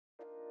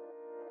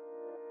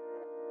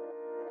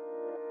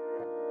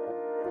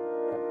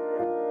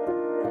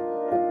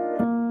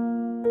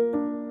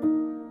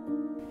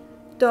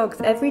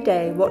Dogs every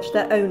day watch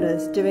their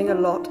owners doing a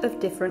lot of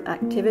different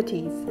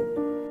activities.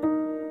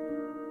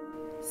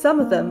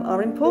 Some of them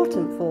are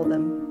important for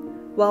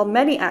them, while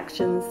many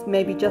actions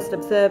may be just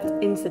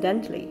observed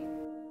incidentally.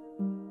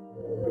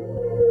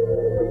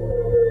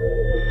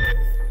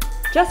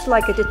 Just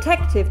like a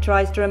detective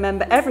tries to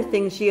remember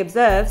everything she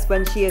observes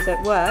when she is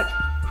at work,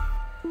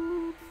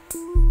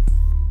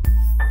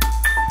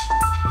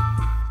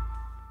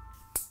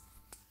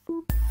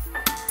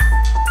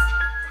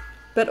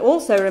 but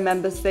also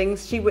remembers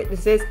things she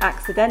witnesses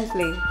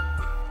accidentally.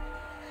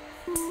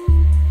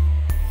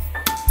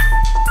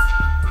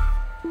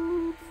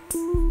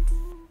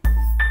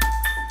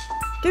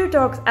 Do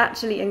dogs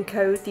actually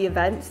encode the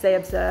events they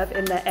observe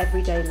in their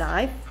everyday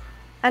life?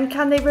 And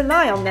can they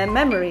rely on their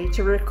memory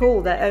to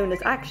recall their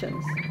owner's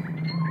actions?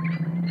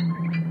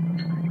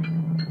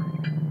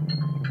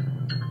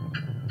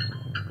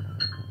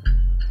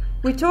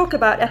 We talk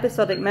about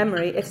episodic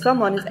memory if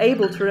someone is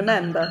able to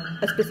remember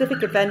a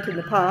specific event in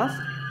the past,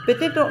 but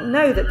did not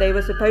know that they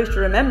were supposed to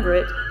remember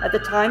it at the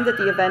time that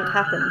the event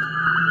happened.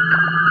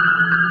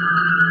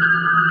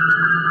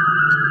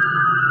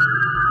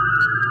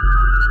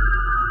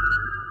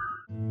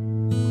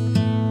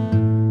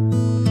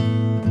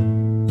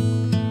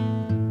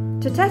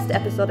 To test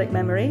episodic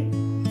memory,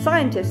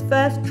 scientists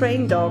first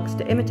train dogs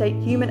to imitate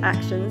human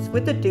actions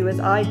with the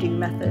do-as-I-do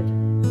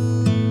method.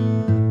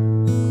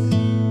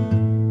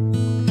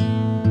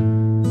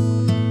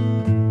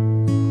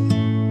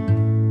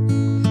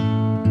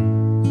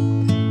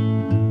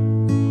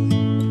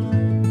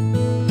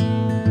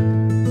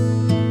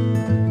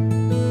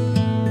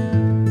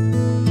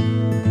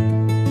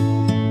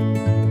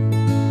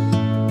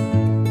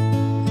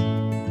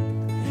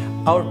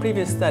 Our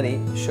previous study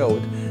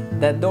showed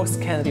that dogs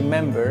can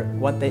remember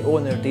what their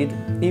owner did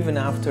even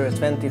after a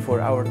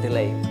 24-hour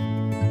delay.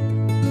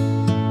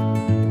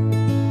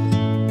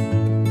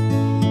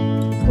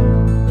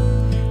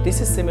 This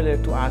is similar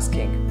to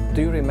asking,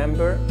 do you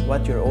remember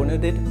what your owner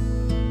did?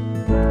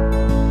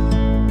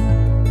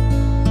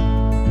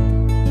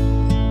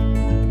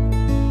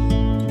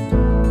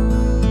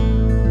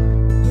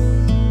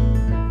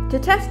 To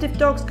test if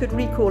dogs could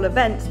recall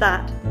events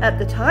that, at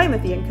the time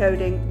of the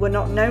encoding, were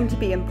not known to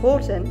be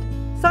important,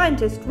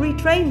 scientists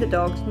retrained the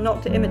dogs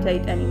not to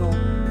imitate anymore.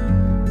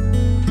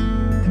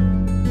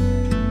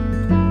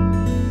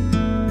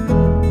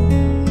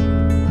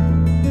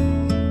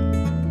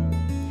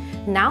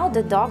 Now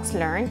the dogs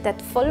learned that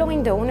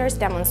following the owner's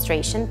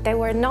demonstration, they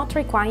were not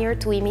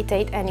required to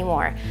imitate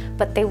anymore,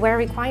 but they were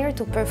required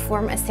to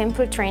perform a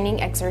simple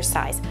training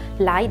exercise,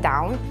 lie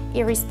down,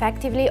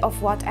 irrespectively of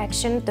what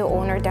action the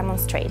owner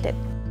demonstrated.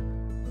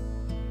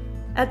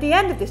 At the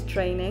end of this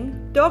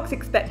training, dogs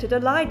expected a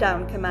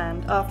lie-down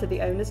command after the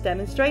owner's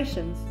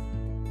demonstrations.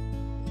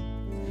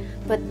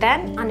 But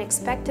then,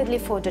 unexpectedly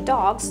for the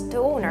dogs, the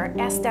owner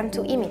asked them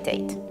to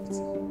imitate.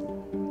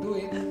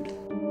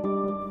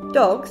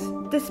 Dogs,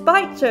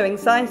 despite showing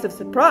signs of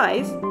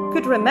surprise,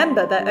 could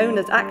remember their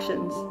owner's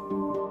actions.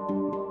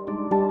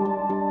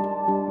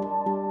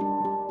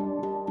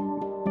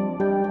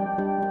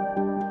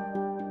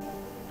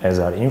 As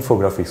our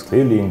infographics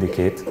clearly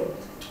indicate,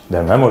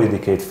 their memory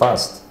decayed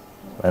fast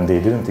when they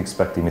didn't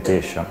expect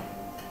imitation.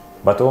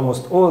 But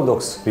almost all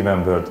dogs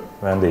remembered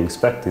when they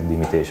expected the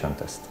imitation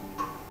test.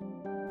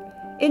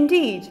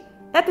 Indeed,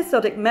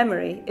 episodic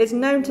memory is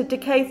known to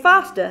decay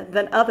faster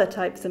than other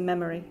types of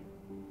memory.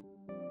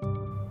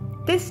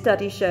 This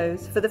study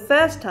shows for the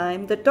first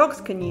time that dogs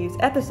can use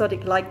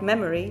episodic-like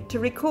memory to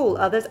recall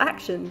others'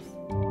 actions.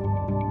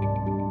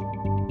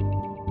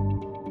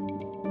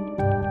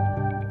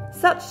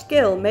 Such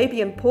skill may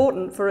be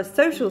important for a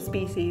social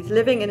species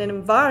living in an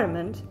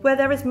environment where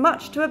there is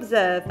much to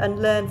observe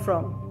and learn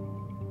from.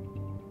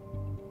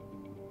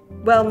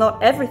 Well,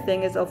 not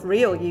everything is of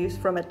real use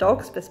from a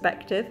dog's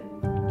perspective.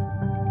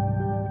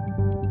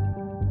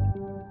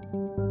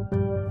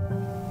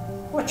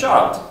 Watch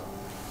out!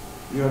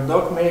 Your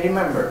dog may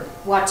remember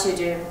What you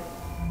do.